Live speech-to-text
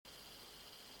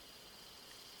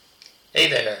Hey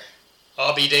there,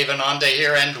 Abhi Devananda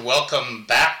here, and welcome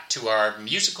back to our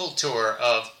musical tour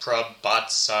of Prabhat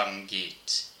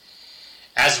Sangeet.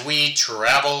 As we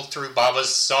travel through Baba's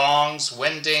songs,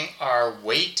 wending our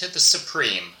way to the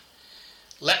Supreme,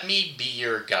 let me be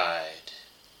your guide.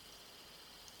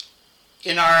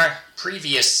 In our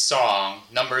previous song,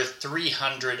 number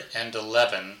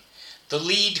 311, the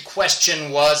lead question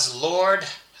was, Lord,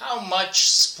 how much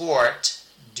sport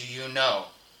do you know?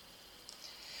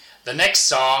 The next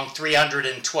song,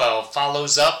 312,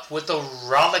 follows up with a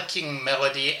rollicking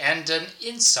melody and an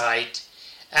insight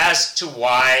as to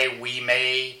why we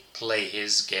may play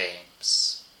his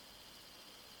games.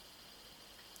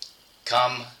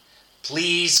 Come,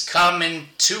 please come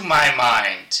into my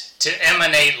mind to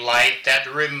emanate light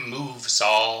that removes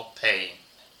all pain.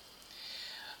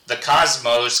 The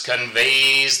cosmos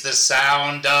conveys the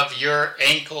sound of your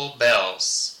ankle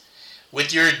bells.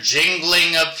 With your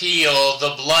jingling appeal,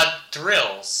 the blood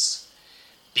thrills.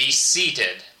 Be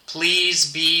seated, please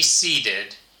be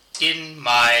seated in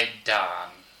my dawn.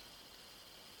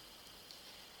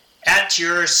 At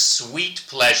your sweet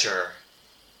pleasure,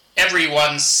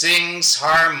 everyone sings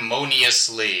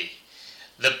harmoniously.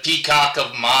 The peacock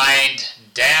of mind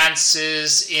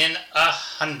dances in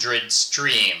 100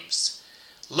 streams.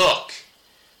 Look,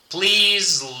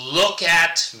 please look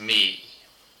at me.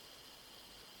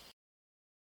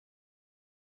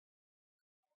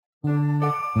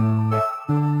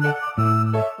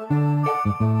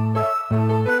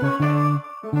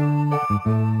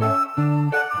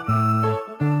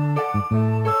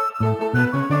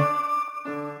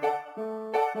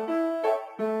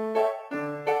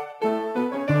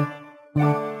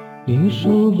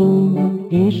 এসো গো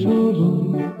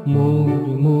মোর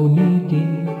মনিতে,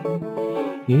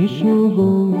 এসো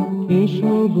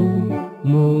গো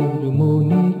মোর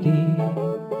মনিতে,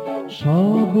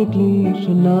 সব ক্লেশ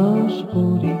নাশ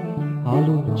করে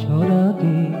আলো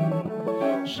ছড়াতে,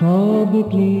 সব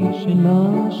ক্লেশ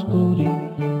নাশ করে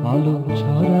আলো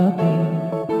ছড়াতে।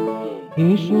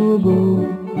 এসো গো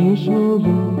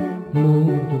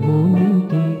মোর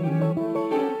মনিতে,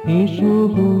 এসো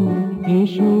গো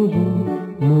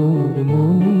মোর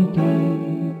মনিতে।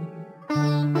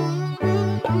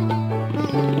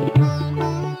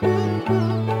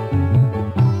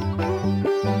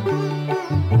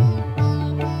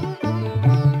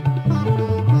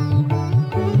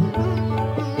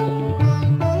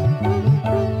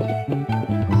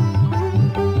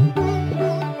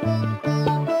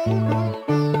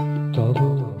 তব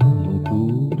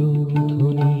নুপুর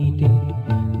ধ্বনিতে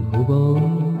ভুবন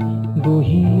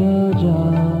বহিয়া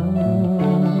যায়,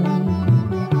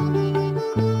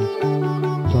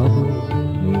 তব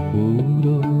নুপুর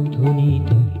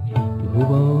ধ্বনিতে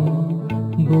ভুবন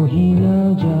বহিয়া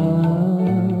যায়।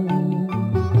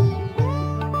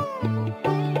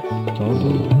 তব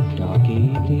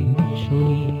ডাকেতে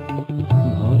শুনি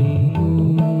ভরে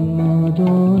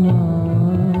উন্মাদনা,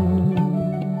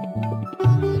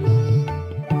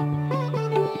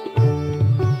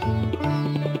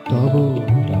 তব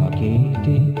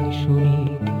ডাকেতে শুনি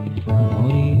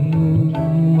ভরে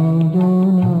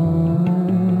উন্মাদনা।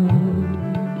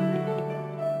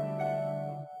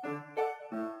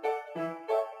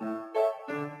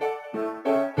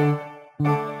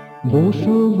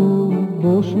 বসো গো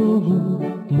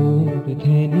মোর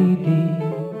ধ্যানিতে,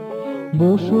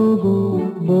 বসো গো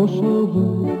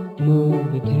মোর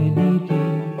ধ্যানিতে।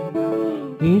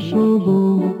 এসো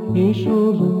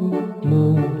গো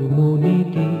মোর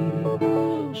মনিতে,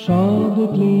 সব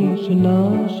ক্লেশ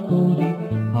নাশ করে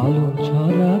আলো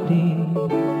ছড়াতে।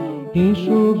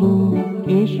 এসো গো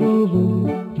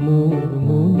মোর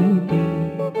মনিতে,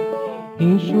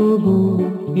 এসো গো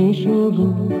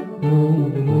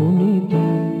মোর মনিতে।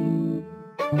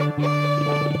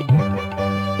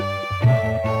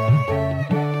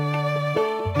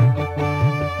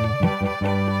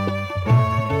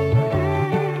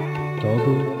 তব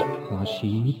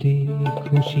হাসিতে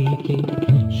খুশিতে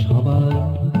সবাই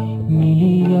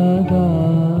মিলিয়া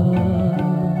গায়,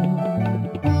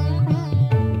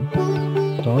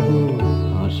 তব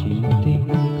হাসিতে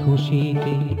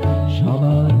খুশিতে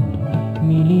সবাই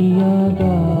মিলিয়া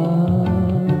গায়।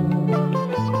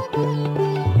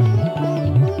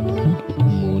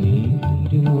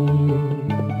 মনের ময়ূর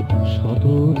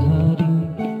শতধারে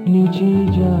নিচে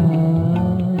যায়,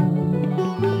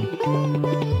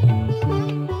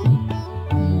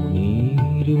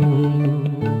 মনের ময়ূর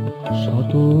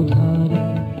শতধারে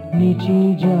নিচে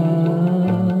যায়।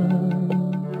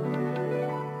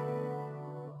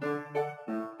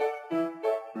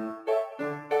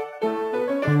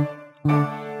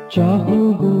 চাহো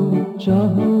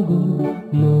গো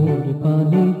মোর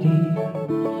পানেতে,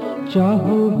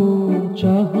 চাহবো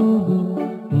চাহবো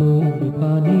মোর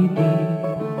পানিতে,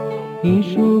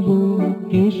 এসো গো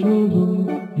এসো গো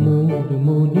মোর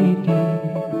মনেতে,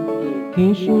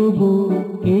 এসো গো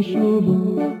এসো গো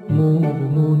মোর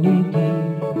মনেতে।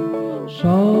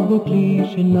 সব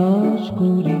ক্লেশ নাশ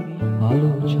করে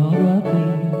আলো ছড়াতে,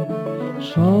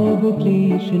 সব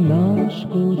ক্লেশ নাশ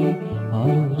করে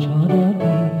আলো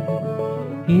ছড়াতে।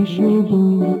 এসো গো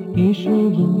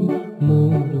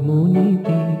মোর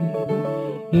মনেতে,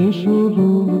 এসো গো